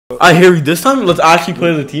I hear you. This time, let's actually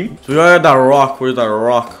play the team. So we got that rock. Where's that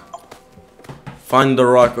rock? Find the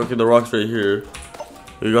rock. Okay, the rock's right here.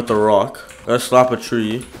 We got the rock. Gotta slap a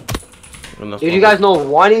tree. Dude, you guys know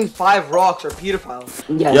 1 in 5 rocks are pedophiles.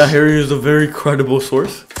 Yes. Yeah, Harry is a very credible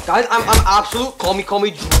source. Guys, I'm absolute. Call me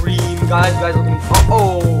dream. Guys, look at me.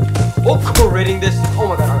 Oh, critting this. Oh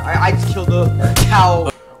my god, I just killed the cow.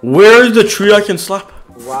 Where is the tree I can slap?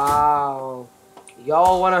 Wow.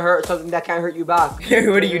 Y'all want to hurt something that can't hurt you back. Harry,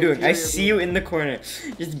 what are you doing? I see you in the corner,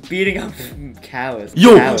 just beating up cows.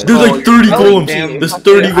 Yo, there's like 30 golems. There's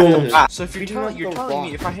 30 golems. So if you're telling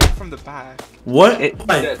me if I hit from the back. What? I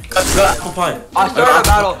started a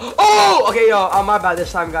battle. Oh, okay, yo, my bad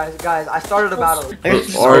this time, guys. I started a battle.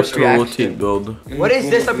 Rotate build. What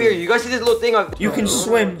is this up here? You guys see this little thing up? You can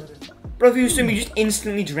swim. Bro, if you swim, you just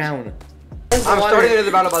instantly drown. I'm starting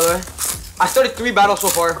another battle, by the way. I started 3 battles so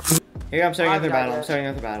far. Here, I'm starting another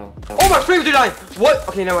battle. Oh, my frames are dying. What?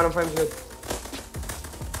 Okay, never mind. I'm frames good.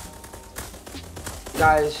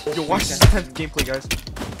 Guys. Yo, watch this 10th gameplay, guys.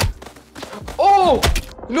 Oh!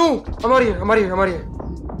 No! I'm out of here.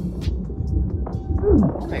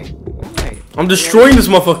 Wait. I'm destroying this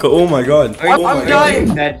motherfucker. Oh my god. I'm dying.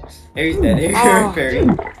 He's dead. He's dead. Harry.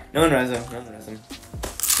 No one res him.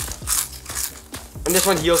 And this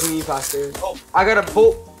one heals me faster. Oh, I got a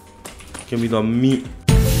bolt. Give me the meat.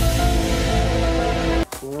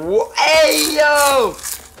 Hey, yo!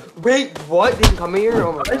 Wait, what? They can come here?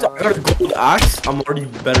 Oh my god. I got a gold axe. I'm already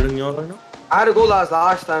better than y'all right now. I had a gold axe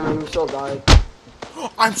last time and we still died.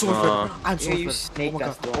 I'm so red. I'm so you red. snaked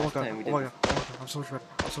us the last time we did. Oh my god. I'm so red.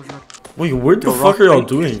 Wait, what the fuck are y'all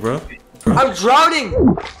doing, bro? I'm drowning!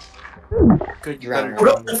 Good, You're out. I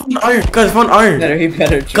found iron. Guys, I found iron.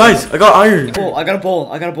 Better. Guys, I got iron. I got a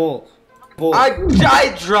bowl. I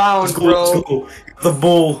drowned, bro. The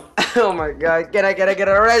bowl. Oh my god. Can I get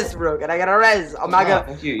a res, bro? Can I get a res? I'm not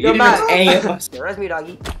gonna. You didn't res any of us. Res me,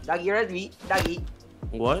 doggy. Doggy, res me. Doggy.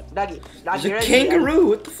 What? Doggy, There's a res me. kangaroo.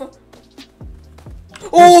 What the fuck?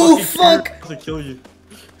 Oh fuck! Wants to kill you.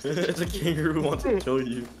 It's a kangaroo wants to kill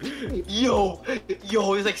you. Yo,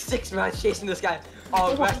 there's like 6 man chasing this guy.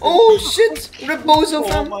 Oh shit! Rebozo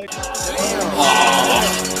fam. my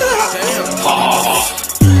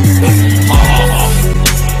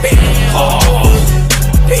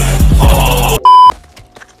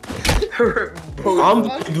I'm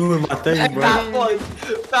doing my thing, bro.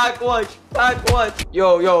 Back watch.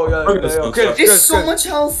 Yo. There's so much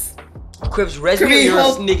health. Cribs, res me,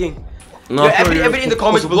 you're sneaking. No, everybody in the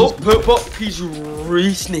comments below, put he's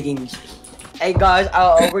re-sneaking. Hey guys,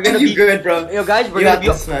 we're gonna be good, bro. Yo guys, we're gonna be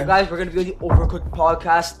on the Overcooked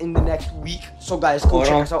podcast in the next week. So guys, go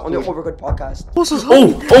check us out on the Overcooked podcast. Oh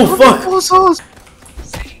fuck!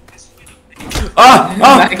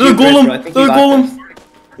 There's a golem.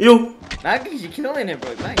 Yo. Mag, you're killing it,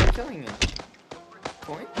 bro. Mag, you're killing it.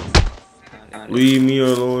 Point? Leave me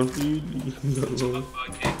alone.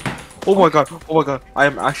 Oh my god. I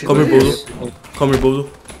am actually. Come here, Bozo.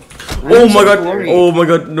 Oh my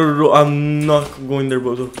god. No. I'm not going there,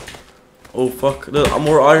 Bozo. Oh fuck. I'm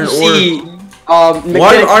more iron ore.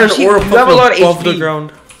 Why iron ore above the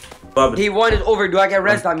ground? Day 1 is over. Do I get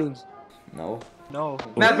res? That means. No.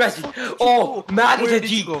 Mag res. Oh, Mag is a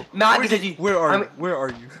G. Mag is a G. Where are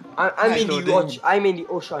you? I'm in the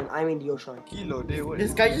ocean. I'm in the ocean. Kilo, dude.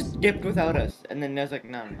 This guy just dipped without us, and then I was like,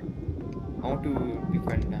 no. I want to be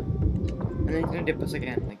friends now. And then he's gonna dip us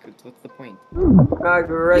again. Like, what's the point? Mag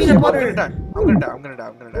res. Peanut butter. I'm gonna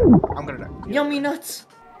die. Yummy nuts.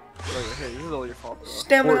 Hey, this is all your fault, bro.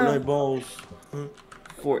 Stamina. Fortnite balls.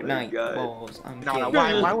 Fortnite balls. No,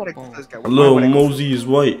 why would I kill this guy? Lil Mosey is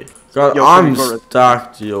white. God, I'm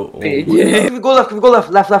stacked, yo. Oh. Can we go left.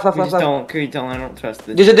 Left. Don't, Curry, I don't trust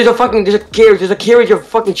this. There's a carriage of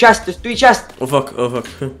fucking chest. There's 3 chests. Oh fuck.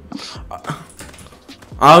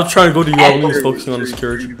 I'll try to go to you. I'm just focusing on this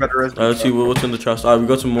carriage. Let's see what's in the chest. We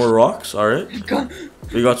got some more rocks. Alright.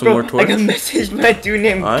 We got some more torch. I got a message by a dude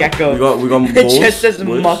named Gecko. We got It just says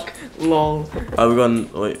muck. Lol. We got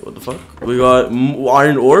wait, what the fuck? We got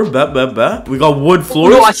iron ore, bet. We got wood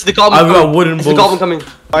floors. No, I see the goblin. We got wooden bows. bows. The goblin coming.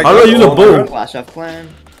 How do I use a bow? Clash of Clan.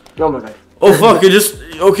 Oh my god. Oh fuck! It just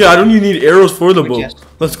okay. I don't even need arrows for the bow. Yes.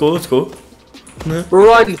 Let's go.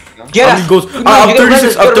 Run. Get How many goals? I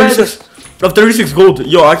have 36 gold.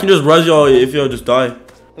 Yo, I can just res y'all if y'all just die.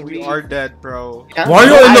 We are dead, bro. Why are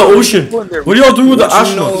y'all in the ocean? What are y'all doing with the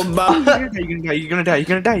astronauts? You're gonna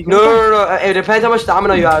die. No. It depends how much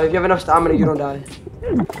stamina you have. If you have enough stamina, you don't die.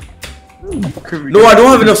 No, I don't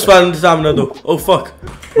have enough stamina though. Oh fuck.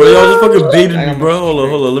 Bro, y'all just fucking baited me, bro. Hold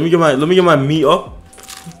on. Let me get my meat up.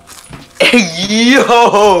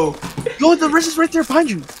 Yo, the res is right there behind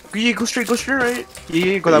you. Yeah, go straight right.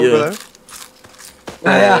 Yeah, go that way, go that way.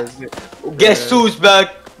 Yeah. Guess who's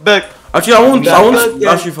back? Actually, I won't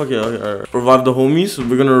actually fuck it. Okay, alright. Revive the homies.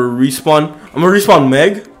 We're gonna respawn. I'm gonna respawn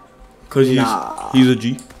Meg, cause he's a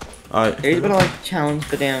G. Alright. He's gonna like challenge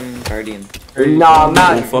the damn guardian. Nah,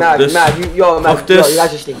 Matt, fuck Matt, this. Matt, yo, Fuck this. you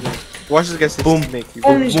guys are sneaking. Watch this guy Boom. snake.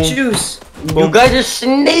 Orange juice. You guys are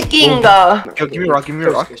sneaking. Yo, give me a rock. Give me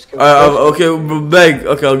a rock. Okay, Meg.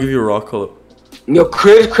 Okay, I'll give you a rock. Hold up. Yo,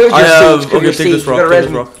 Cribs, I have. Cribs, Okay, take this rock. Take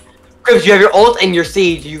this rock. Cribs, you have your ult and your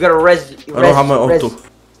sage. You gotta res. I don't have my ult though.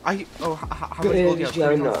 How much gold do you have?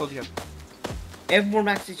 How much gold do you have? I have more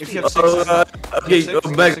max If you HP. have 6,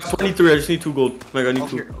 Okay, Meg, 23. I just need 2 gold. Meg, I need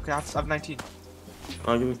 2. Okay, I have 19.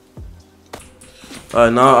 Give me.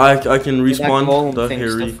 Now I can respawn the Harry.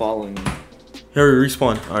 Harry. Following me. Harry,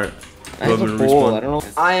 respawn. Alright. I have a bowl. I don't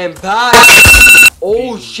know. I am back.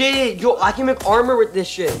 Oh shit, yo, I can make armor with this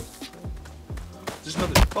shit. There's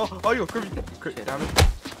another. Oh, yo, Kirby. Damn it.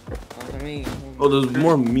 Oh, there's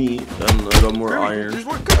more meat and I got more Kirby, iron. there's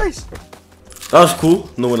more guys. That was cool.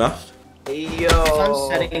 No one asked. Yo. I'm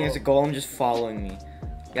setting as a golem just following me.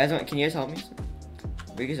 You guys want? Can you guys help me?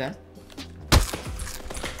 Where is that?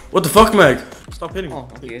 What the fuck, Meg? Stop hitting me. Oh,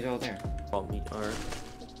 okay, you guys are all there. Oh, me. Alright.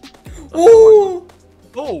 Oh!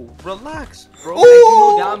 Oh, relax, bro.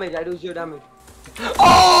 I do 0 damage.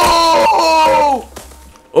 Oh!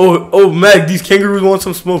 Oh, Meg, these kangaroos want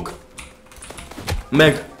some smoke.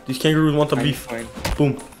 Meg, these kangaroos want the beef. Fine.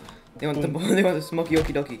 Boom. They want the smoky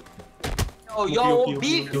okie dokie. Oh, y'all want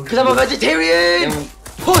beef? Cause I'm a vegetarian.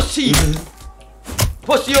 Pussy.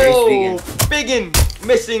 Pussy, yo. Biggin.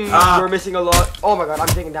 Missing. We're missing a lot. Oh my god, I'm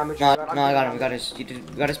taking damage. No, I got him. We got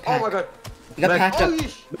his pack. Oh my god. He got packed up.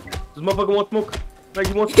 This motherfucker wants smoke. Meg,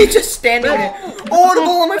 you want He's just standing there. Oh, the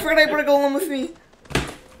golem! I forgot I brought a golem with me.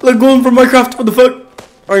 Like golem from Minecraft. What the fuck?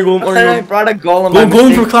 Alright, golem. I brought a golem.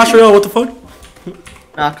 Golem from Clash Royale. What the fuck?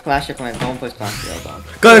 Nah, Clash of Clans. Don't play Clash Royale.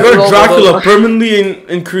 Guys, I got Dracula. Permanently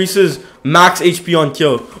increases max HP on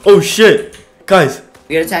kill. Oh shit, guys.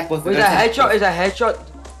 We gotta attack both. Is that headshot? Is that headshot?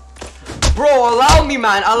 Bro, allow me,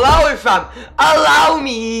 man. Allow it, fam. Allow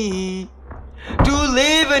me to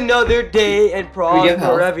live another day and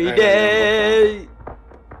prosper every day.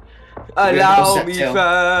 Allow me,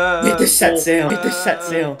 fam. Hit the set sail. Hit the set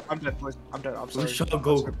sail. I'm dead, boys. I'm dead. I'm sorry. Let's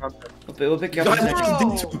go. We'll pick you up Guys,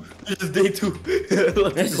 next. this is day 2.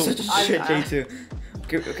 This is such a shit day 2.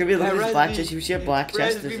 Could we look at this black chest? You see a black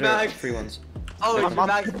chest? There's the free ones. Oh,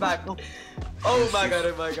 it's back. Oh my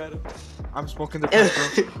god. I'm smoking the pack,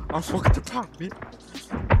 bro. I'm smoking the pack, man.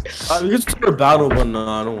 We can start a battle, but no,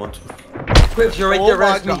 I don't want to. Quick, you're right there,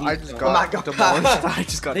 rest me. I just got demolished. I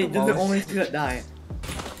just got They're demolished. the only two that die.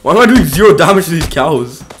 Why am I doing 0 damage to these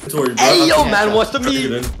cows? Sorry, bro. Hey, yo, man, what's the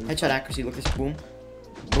meat? Headshot accuracy. Look at this. Boom.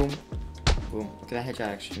 Boom. Boom. Look at that headshot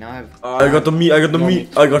accuracy. Now I have. I got the meat. I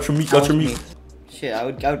got your meat. Shit, I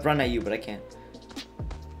would run at you, but I can't.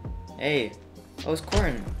 Hey. Oh, it's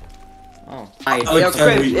corn. Oh.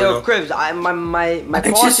 Yo, Cribs, my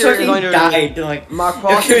crosshair is going to died to like my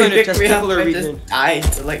crosshair is going to testicular region. region. Just died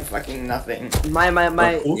to like fucking nothing. My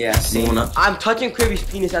Yeah, same. I'm touching Cribby's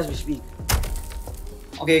penis as we speak.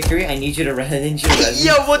 Okay, Kiri, I need you to res.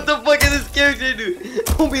 Yo, what the fuck is this character do?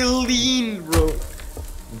 Don't be lean, bro.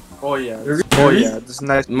 Oh yeah. This is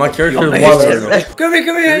nice. My character is wild right now. Come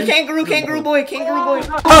here, kangaroo boy.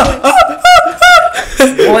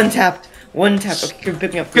 One tap. Okay, Kiri,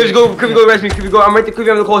 pick me up. Cribby, go, rest me. Cribby, go. I'm right there.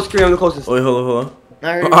 Cribby, I'm the closest. I'm the closest. Wait, hold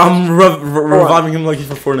on. I'm reviving him like he's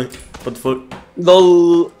for Fortnite. What the fuck?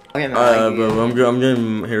 Lol. Okay, bro, I'm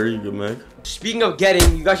getting Harry, good Meg. Speaking of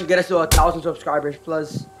getting, you guys should get us to 1,000 subscribers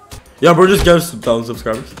plus. Yeah, bro, just get us 1,000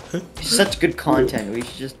 subscribers. Such good content. We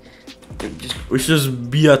should just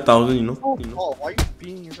be at 1,000, you know. Oh, why are you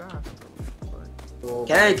being his ass?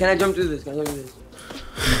 Can I jump through this?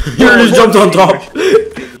 You just jumped on top.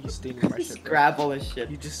 He stained my shit. grab all this shit.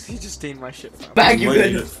 He just stained my shit. Back you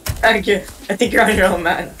good. Back you. I think you're on your own,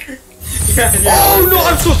 man. Oh no!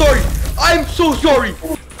 I'm so sorry. I'm so sorry.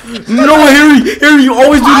 No, Harry, you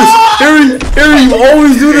always do this. Harry, you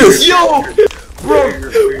always do this. Yo, bro.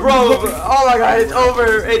 Oh my god, it's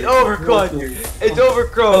over. It's overcooked. It's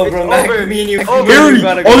overcooked. Oh, bro, it's over. Me and you. Harry,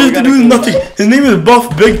 all you have to do is nothing. His name is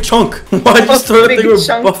Buff Big Chunk. Why just start thinking with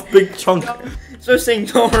Buff Big Chunk? So saying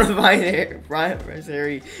don't revive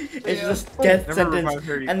Harry. It's just death sentence,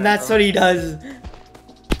 and that's what he does.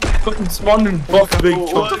 Fucking spawned in Buff Big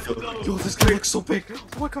Chunk. Yo, this guy looks so big.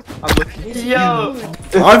 Oh my god. I'm looking. Yo.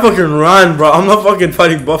 I fucking ran, bro. I'm not fucking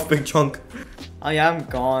fighting Buff Big Chunk. Oh yeah, I'm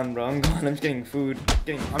gone, bro. I'm gone. I'm just getting food.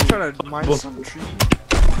 I'm trying to mine some tree.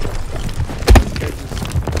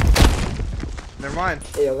 Never mind.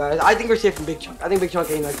 Hey, yo, guys, I think we're safe from Big Chunk. I think Big Chunk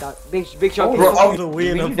ain't like that. Big Chunk. Bro, I'm the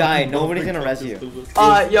When you die, nobody's gonna res you.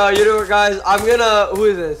 Yo, you know what, guys? I'm gonna. Who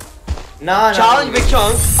is this? Nah, challenge Big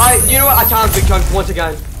Chunk. Alright, you know what? I challenge Big Chunk once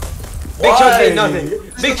again. Big Chunk ain't nothing.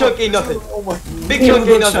 Big Chunk ain't nothing. Big Chunk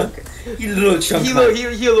ain't nothing. He a little chunk. He a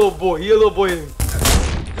little boy. He a little boy.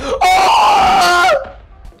 Oh!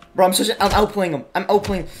 Bro, I'm outplaying him.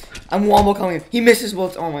 I'm wombo calling him. He misses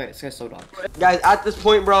bullets. Oh my god, this guy's so dog. Guys, at this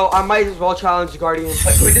point, bro, I might as well challenge the Guardian.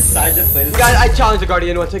 We decided to play this. Guys, I challenge the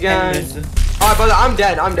Guardian once again. Alright, brother, I'm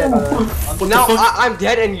dead, brother. Now, I'm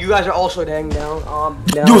dead and you guys are also dead now.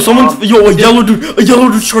 Yo, a yellow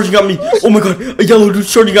dude charging at me. Oh my god, a yellow dude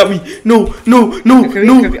charging at me. No.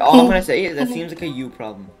 All I'm gonna say is that seems like a you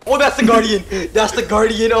problem. Oh, that's the Guardian. That's the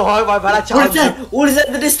Guardian. Oh, my bad, I challenged him. What is that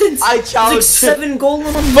in the distance? I challenged it's like 7 gold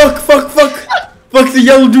on him. Fuck, the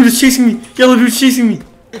yellow dude is chasing me.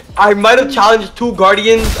 I might have challenged 2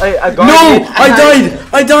 Guardians. A Guardian. No,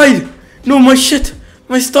 I died. No, my shit,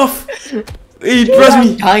 my stuff. Hey, res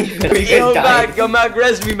me. Yo, Mac,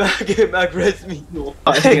 res me, Mac, res me. No.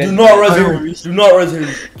 Do not res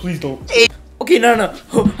Harry. Please don't. Okay, no.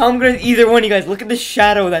 I'm gonna either one of you guys. Look at the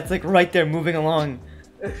shadow that's like right there moving along.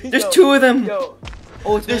 There's 2 of them. Yo.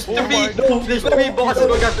 Oh, there's 3 bosses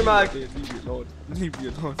going after Mac. Leave me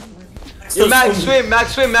alone. Yo, Mac, swim.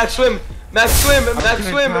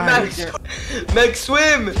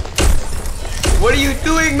 What are you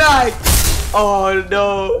doing, Mac? Oh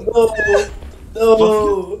no. Oh,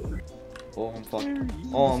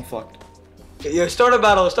 I'm fucked. Yo, start a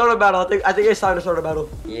battle. I think it's time to start a battle.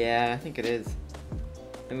 Yeah, I think it is.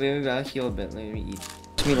 Maybe I'll heal a bit. Let me eat.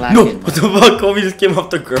 No, what the fuck? Kobe just came off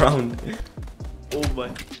the ground. Oh my.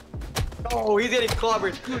 Oh, he's getting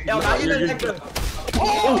clobbered. Yo, now you're the next one.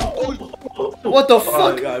 What the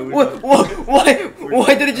fuck?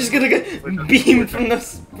 Why did it just get like a beam from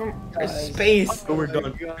space? Oh, we're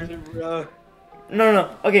done. No.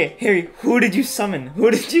 Okay, Harry, who did you summon?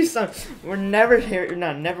 We're never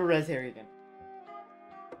res Harry again.